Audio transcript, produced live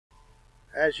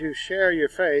as you share your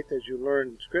faith, as you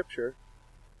learn Scripture,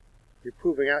 you're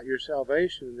proving out your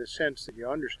salvation in the sense that you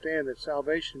understand that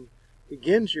salvation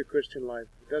begins your Christian life.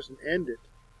 It doesn't end it.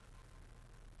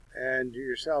 And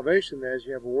your salvation, as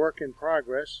you have a work in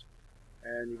progress,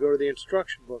 and you go to the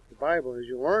instruction book, the Bible, as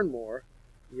you learn more,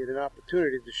 you get an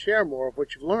opportunity to share more of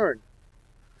what you've learned.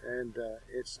 And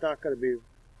it's not going to be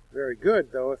very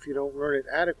good, though, if you don't learn it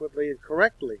adequately and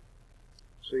correctly.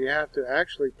 So you have to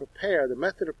actually prepare. The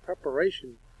method of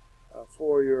preparation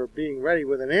for your being ready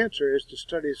with an answer is to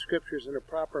study the Scriptures in a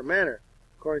proper manner,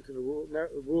 according to the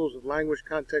rules of language,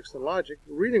 context, and logic,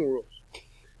 reading rules.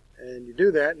 And you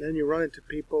do that, and then you run into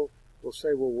people who will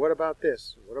say, well, what about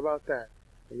this? What about that?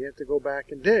 And you have to go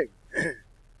back and dig.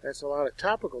 That's a lot of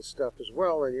topical stuff as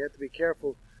well, and you have to be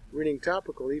careful reading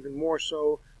topical, even more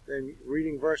so than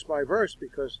reading verse by verse,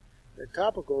 because the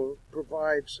topical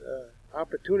provides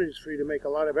opportunities for you to make a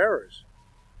lot of errors.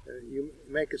 You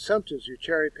make assumptions, you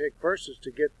cherry pick verses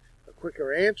to get a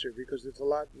quicker answer, because it's a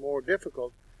lot more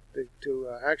difficult to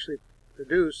actually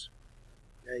produce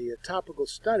a topical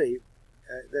study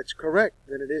that's correct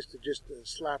than it is to just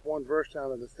slap one verse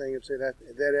down on the thing and say that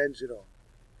ends it all.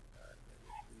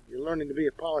 You're learning to be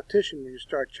a politician when you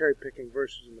start cherry picking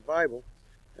verses in the Bible,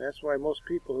 and that's why most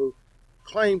people who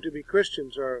claim to be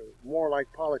Christians are more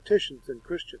like politicians than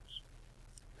Christians.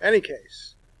 Any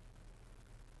case,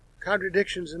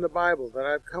 contradictions in the Bible that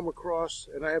I've come across,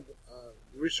 and I have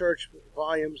research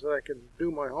volumes that I can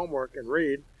do my homework and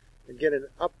read and get a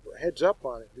heads up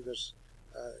on it, because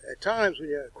at times when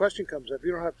a question comes up,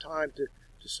 you don't have time to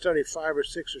study 5 or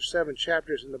 6 or 7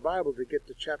 chapters in the Bible to get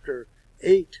to chapter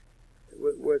 8,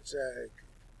 which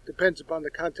depends upon the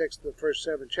context of the first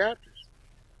 7 chapters.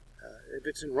 If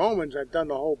it's in Romans, I've done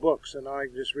the whole book, so now I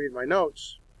can just read my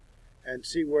notes and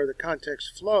see where the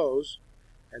context flows,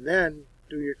 and then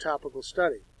do your topical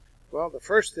study. Well, the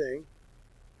first thing,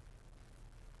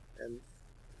 and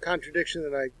contradiction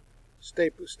that I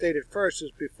stated first,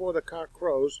 is before the cock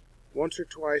crows, once or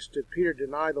twice did Peter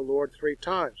deny the Lord 3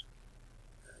 times.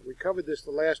 We covered this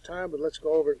the last time, but let's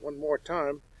go over it one more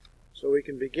time so we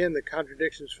can begin the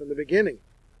contradictions from the beginning.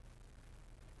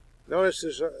 Notice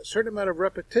there's a certain amount of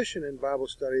repetition in Bible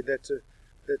study that's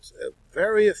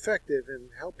very effective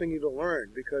in helping you to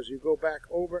learn, because you go back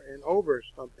over and over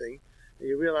something and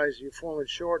you realize you've fallen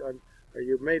short on, or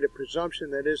you've made a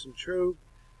presumption that isn't true.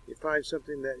 You find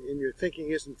something that in your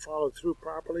thinking isn't followed through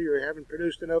properly, or you haven't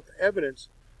produced enough evidence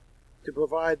to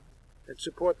provide and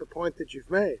support the point that you've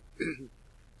made.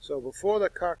 So before the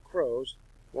cock crows,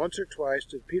 once or twice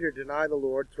did Peter deny the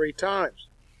Lord 3 times.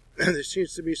 There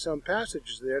seems to be some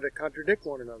passages there that contradict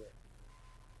one another.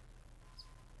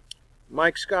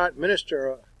 Mike Scott,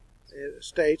 minister,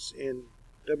 states in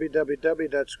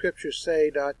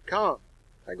www.scripturesay.com.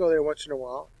 I go there once in a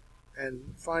while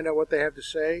and find out what they have to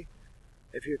say.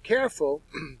 If you're careful,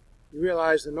 you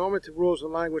realize the normative rules of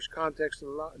language, context,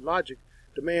 and logic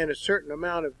demand a certain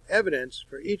amount of evidence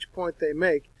for each point they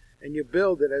make, and you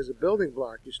build it as a building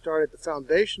block. You start at the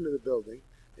foundation of the building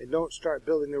and don't start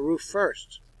building the roof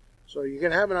first. So you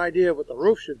can have an idea of what the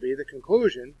roof should be, the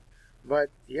conclusion,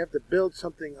 but you have to build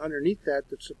something underneath that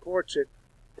supports it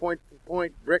point for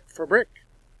point, brick for brick.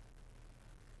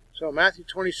 So Matthew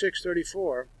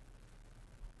 26:34,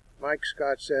 Mike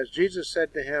Scott says, Jesus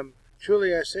said to him,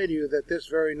 "Truly I say to you that this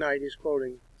very night," he's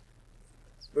quoting,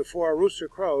 "before a rooster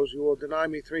crows, you will deny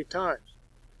me 3 times.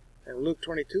 And Luke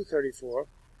 22:34,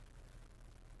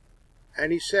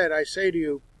 and he said, "I say to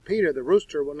you, Peter, the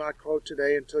rooster will not crow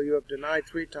today until you have denied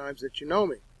 3 times that you know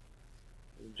me."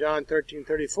 And John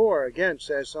 13:34 again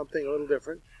says something a little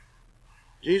different.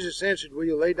 Jesus answered, "Will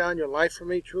you lay down your life for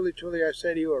me? Truly, truly, I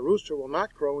say to you, a rooster will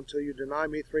not crow until you deny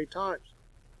me 3 times.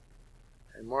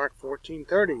 And Mark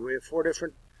 14:30, we have 4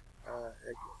 different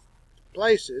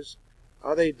places.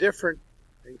 Are they different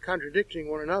and contradicting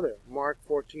one another? Mark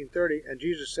 14:30, and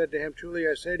Jesus said to him, "Truly,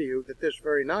 I say to you that this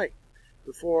very night,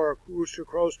 before a rooster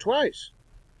crows twice,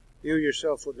 you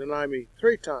yourself will deny me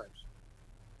 3 times.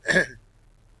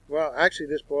 Well, actually,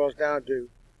 this boils down to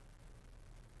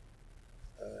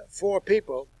 4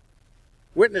 people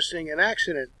witnessing an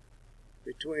accident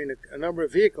between a number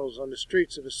of vehicles on the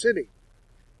streets of a city.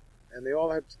 And they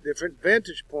all have different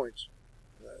vantage points.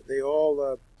 They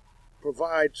all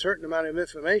provide certain amount of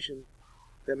information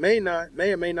that may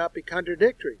or may not be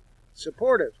contradictory,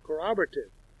 supportive,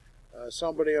 corroborative.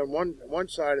 Somebody on one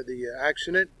side of the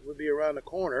accident would be around the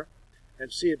corner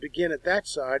and see it begin at that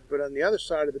side, but on the other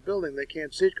side of the building they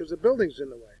can't see it because the building's in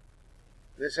the way.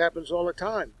 This happens all the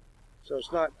time. So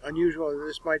it's not unusual that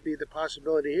this might be the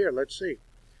possibility here. Let's see.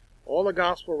 All the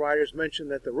gospel writers mention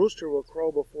that the rooster will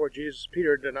crow before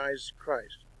Peter denies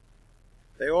Christ.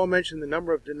 They all mention the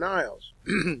number of denials,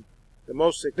 the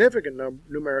most significant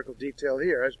numerical detail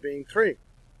here as being 3.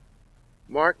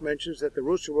 Mark mentions that the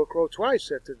rooster will crow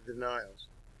twice after the denials.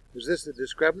 Is this a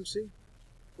discrepancy?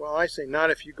 Well, I say not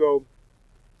if you go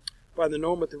by the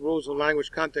normative rules of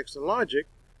language, context, and logic,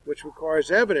 which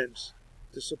requires evidence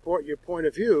to support your point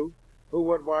of view, who,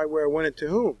 what, why, where, when, and to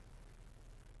whom.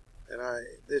 And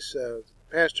this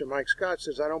Pastor Mike Scott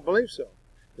says, I don't believe so.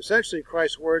 Essentially,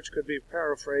 Christ's words could be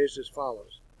paraphrased as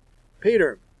follows.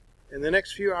 Peter, in the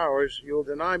next few hours, you will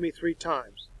deny me 3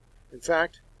 times. In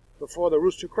fact, before the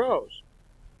rooster crows.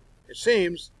 It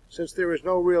seems, since there is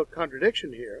no real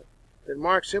contradiction here, that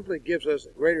Mark simply gives us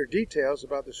greater details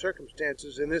about the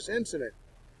circumstances in this incident.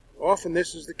 Often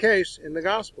this is the case in the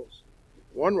Gospels,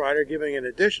 one writer giving an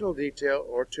additional detail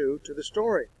or 2 to the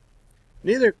story.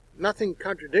 Nothing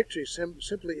contradictory,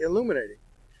 simply illuminating.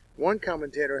 One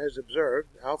commentator has observed,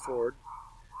 Alford,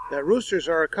 that roosters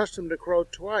are accustomed to crow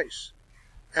twice,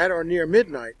 at or near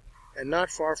midnight, and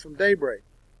not far from daybreak.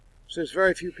 Since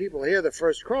very few people hear the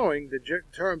first crowing, the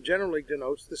term generally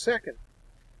denotes the second.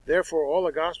 Therefore, all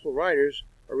the Gospel writers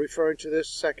are referring to this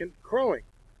second crowing.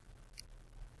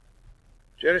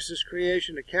 Genesis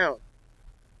creation account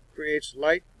creates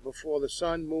light before the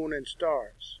sun, moon, and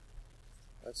stars.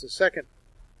 That's the second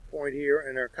point here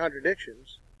in our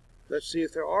contradictions. Let's see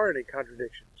if there are any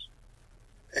contradictions.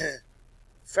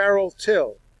 Feral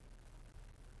till.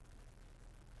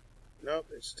 Nope,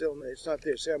 it's not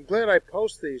there. See, I'm glad I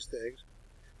post these things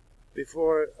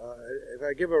before, if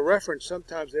I give a reference,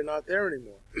 sometimes they're not there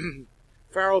anymore.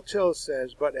 Feral till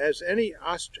says, but as any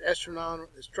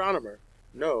astronomer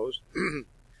knows,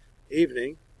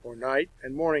 evening, or night,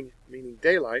 and morning, meaning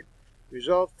daylight,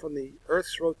 result from the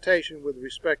Earth's rotation with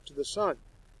respect to the sun.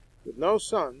 With no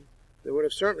sun, there would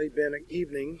have certainly been an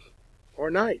evening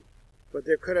or night, but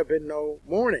there could have been no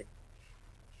morning.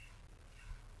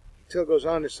 Till goes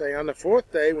on to say, on the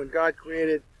 4th day, when God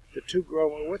created the 2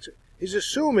 growing, he's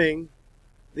assuming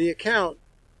the account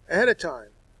ahead of time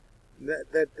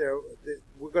that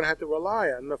we're going to have to rely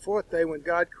on. The 4th day, when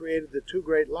God created the 2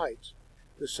 great lights,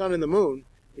 the sun and the moon,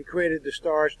 he created the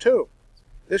stars too.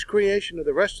 This creation of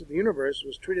the rest of the universe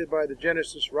was treated by the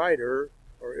Genesis writer,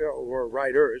 or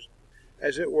writers,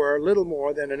 as it were, little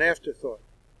more than an afterthought.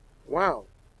 Wow.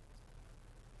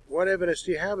 What evidence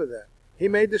do you have of that? He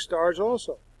made the stars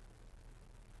also.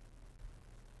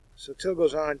 So Till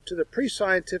goes on, to the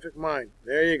pre-scientific mind.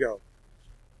 There you go.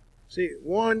 See,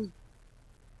 one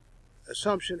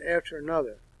assumption after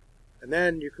another, and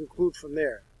then you conclude from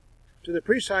there. To the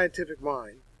pre-scientific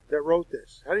mind that wrote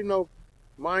this. How do you know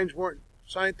minds weren't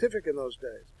scientific in those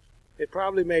days? It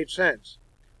probably made sense.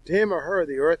 To him or her,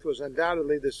 the Earth was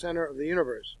undoubtedly the center of the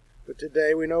universe. But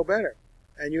today we know better.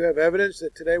 And you have evidence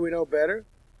that today we know better?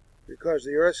 Because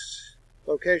the Earth's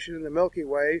location in the Milky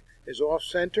Way is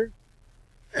off-center?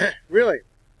 Really,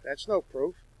 that's no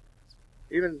proof.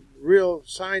 Even real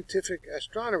scientific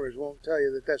astronomers won't tell you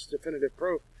that that's definitive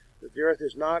proof that the Earth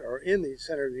is not or in the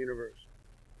center of the universe.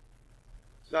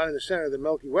 It's not in the center of the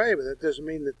Milky Way, but that doesn't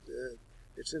mean that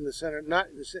it's in the center, not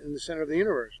in the center of the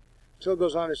universe. Till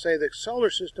goes on to say the solar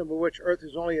system, of which Earth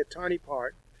is only a tiny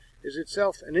part, is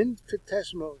itself an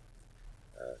infinitesimal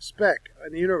speck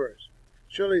in the universe.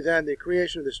 Surely then the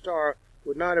creation of the star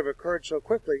would not have occurred so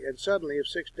quickly and suddenly if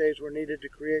 6 days were needed to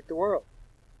create the world.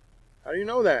 How do you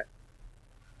know that?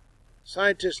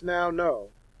 Scientists now know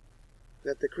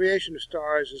that the creation of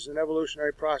stars is an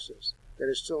evolutionary process that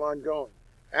is still ongoing.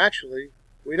 Actually,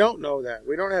 we don't know that.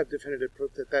 We don't have definitive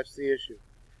proof that that's the issue.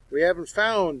 We haven't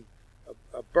found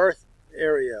a birth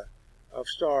area of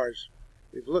stars.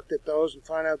 We've looked at those and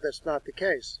found out that's not the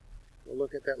case. We'll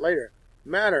look at that later.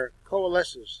 Matter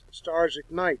coalesces, stars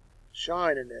ignite,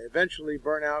 shine, and eventually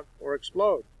burn out or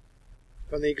explode.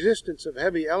 From the existence of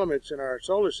heavy elements in our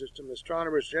solar system,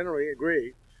 astronomers generally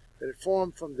agree that it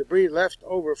formed from debris left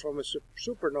over from a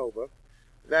supernova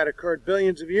that occurred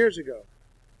billions of years ago.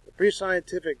 The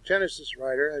pre-scientific Genesis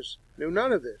writer knew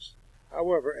none of this,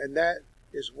 however, and that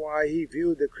is why he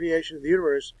viewed the creation of the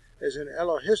universe as an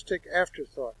Elohistic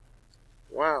afterthought.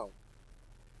 Wow.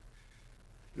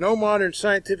 No modern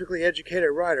scientifically educated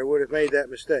writer would have made that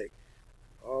mistake.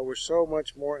 Oh, we're so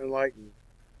much more enlightened.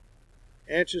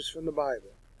 Answers from the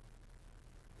Bible.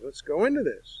 Let's go into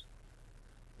this.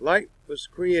 Light was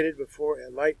created before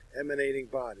light emanating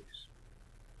bodies.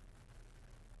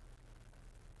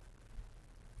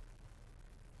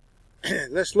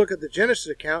 Let's look at the Genesis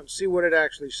account and see what it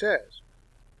actually says.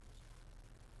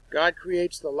 God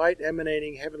creates the light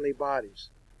emanating heavenly bodies.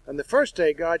 On the 1st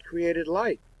day, God created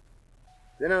light.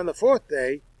 Then on the 4th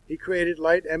day, he created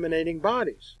light emanating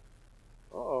bodies.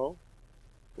 Uh-oh.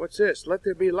 What's this? Let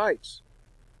there be lights.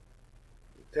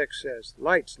 text says.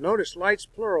 Lights. Notice lights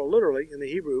plural literally in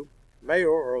the Hebrew, mayor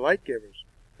or light givers.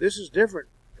 This is different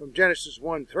from Genesis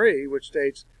 1:3, which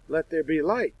states, let there be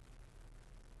light.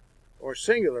 Or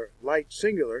singular, light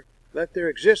singular, let there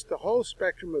exist the whole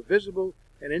spectrum of visible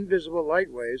and invisible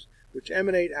light waves which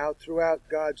emanate out throughout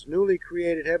God's newly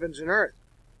created heavens and earth,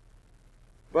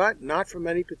 but not from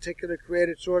any particular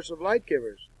created source of light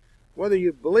givers. Whether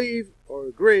you believe or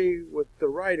agree with the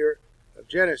writer of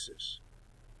Genesis,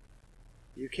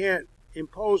 you can't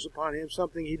impose upon him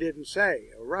something he didn't say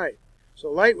or write. So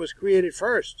light was created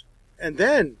first, and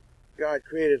then God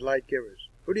created light givers.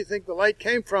 Who do you think the light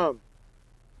came from?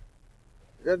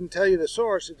 It doesn't tell you the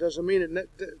source. It doesn't mean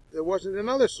there wasn't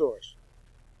another source.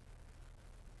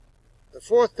 The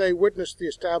fourth day witnessed the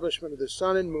establishment of the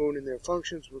sun and moon in their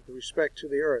functions with respect to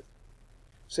the earth.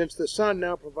 Since the sun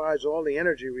now provides all the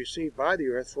energy received by the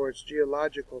earth for its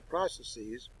geological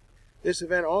processes, this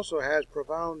event also has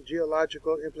profound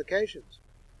geological implications.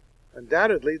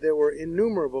 Undoubtedly, there were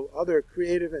innumerable other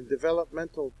creative and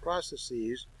developmental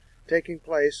processes taking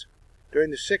place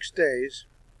during the 6 days,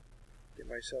 get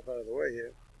myself out of the way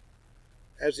here,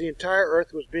 as the entire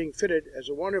earth was being fitted as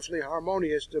a wonderfully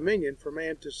harmonious dominion for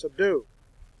man to subdue.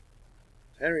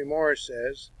 Henry Morris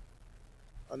says,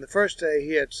 on the first day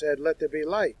he had said, let there be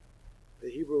light, the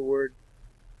Hebrew word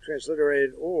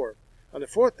transliterated or. On the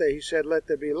fourth day he said, let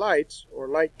there be lights, or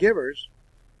light givers,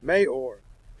 may-or.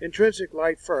 Intrinsic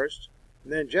light first,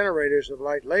 and then generators of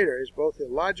light later, is both the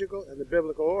logical and the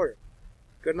biblical order.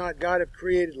 Could not God have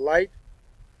created light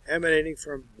emanating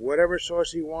from whatever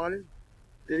source he wanted?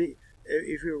 Did he?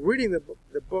 If you're reading the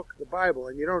book, the Bible,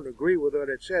 and you don't agree with what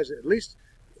it says, at least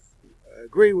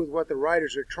agree with what the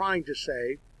writers are trying to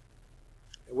say,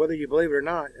 whether you believe it or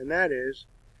not, and that is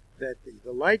that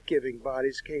the light-giving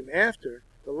bodies came after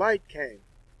the light came.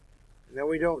 Now,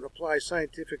 we don't apply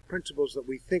scientific principles that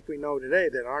we think we know today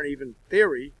that aren't even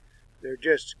theory. They're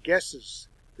just guesses.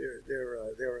 They're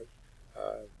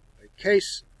a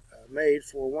case made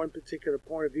for one particular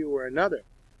point of view or another.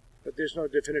 But there's no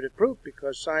definitive proof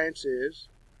because science is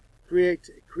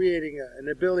creating an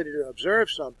ability to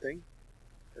observe something,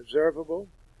 observable,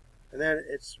 and then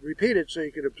it's repeated so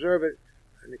you can observe it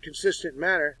in a consistent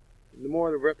manner. And the more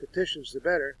the repetitions, the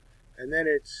better. And then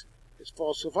it's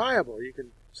falsifiable. You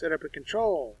can set up a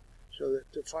control so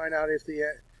that to find out if the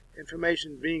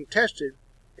information being tested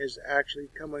is actually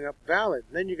coming up valid.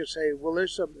 And then you can say, well,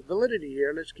 there's some validity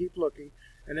here. Let's keep looking.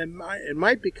 And then it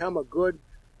might become a good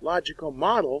logical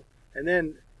model, and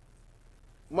then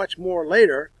much more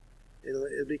later,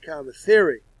 it'll become a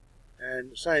theory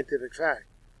and scientific fact.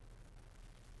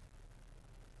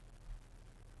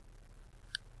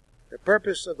 The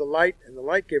purpose of the light and the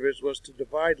light givers was to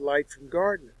divide light from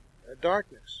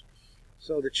darkness.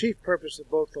 So the chief purpose of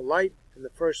both the light in the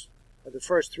first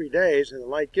 3 days and the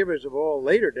light givers of all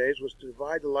later days was to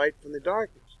divide the light from the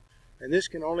darkness. And this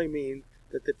can only mean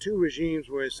that the two regimes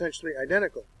were essentially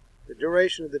identical. The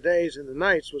duration of the days and the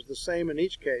nights was the same in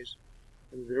each case,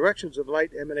 and the directions of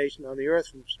light emanation on the earth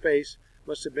from space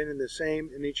must have been the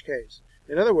same in each case.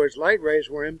 In other words, light rays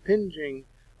were impinging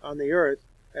on the earth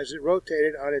as it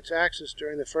rotated on its axis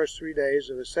during the first 3 days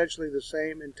of essentially the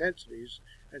same intensities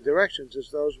and directions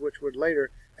as those which would later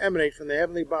emanate from the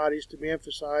heavenly bodies to be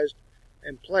emphasized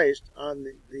and placed on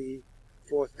the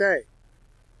fourth day.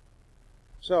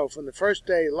 So, from the first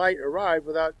day, light arrived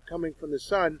without coming from the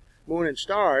sun, moon, and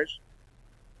stars,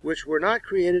 which were not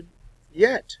created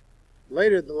yet.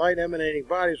 Later, the light emanating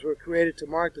bodies were created to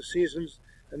mark the seasons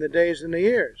and the days and the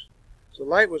years. So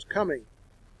light was coming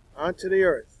onto the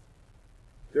earth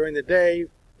during the day,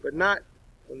 but not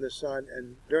from the sun,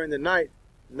 and during the night,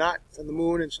 not from the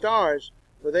moon and stars,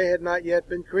 for they had not yet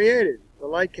been created. The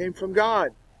light came from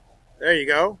God. There you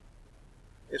go.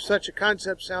 If such a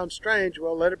concept sounds strange,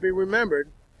 well, let it be remembered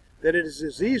that it is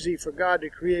as easy for God to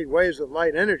create waves of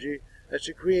light energy as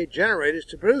to create generators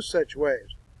to produce such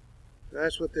waves. Now,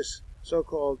 that's what this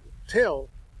so-called Till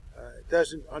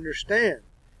doesn't understand.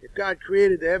 If God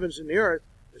created the heavens and the earth,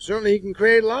 certainly he can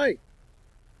create light.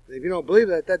 If you don't believe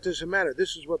that, that doesn't matter.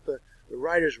 This is what the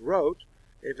writers wrote.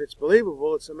 If it's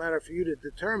believable, it's a matter for you to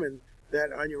determine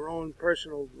that on your own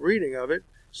personal reading of it,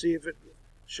 see if it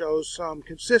shows some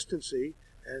consistency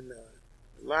and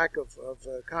lack of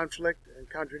conflict and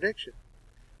contradiction.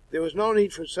 There was no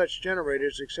need for such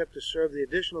generators except to serve the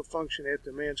additional function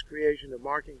after man's creation of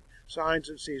marking signs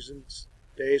and seasons,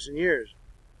 days and years.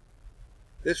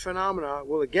 This phenomena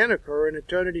will again occur in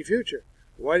eternity future.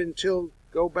 Why didn't Till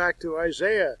go back to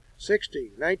Isaiah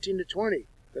 60, 19 to 20?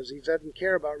 Because he doesn't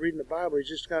care about reading the Bible. He's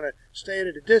just going to stay at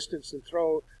a distance and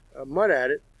throw mud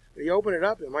at it. When you open it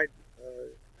up, it might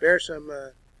bear some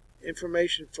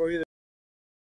information for you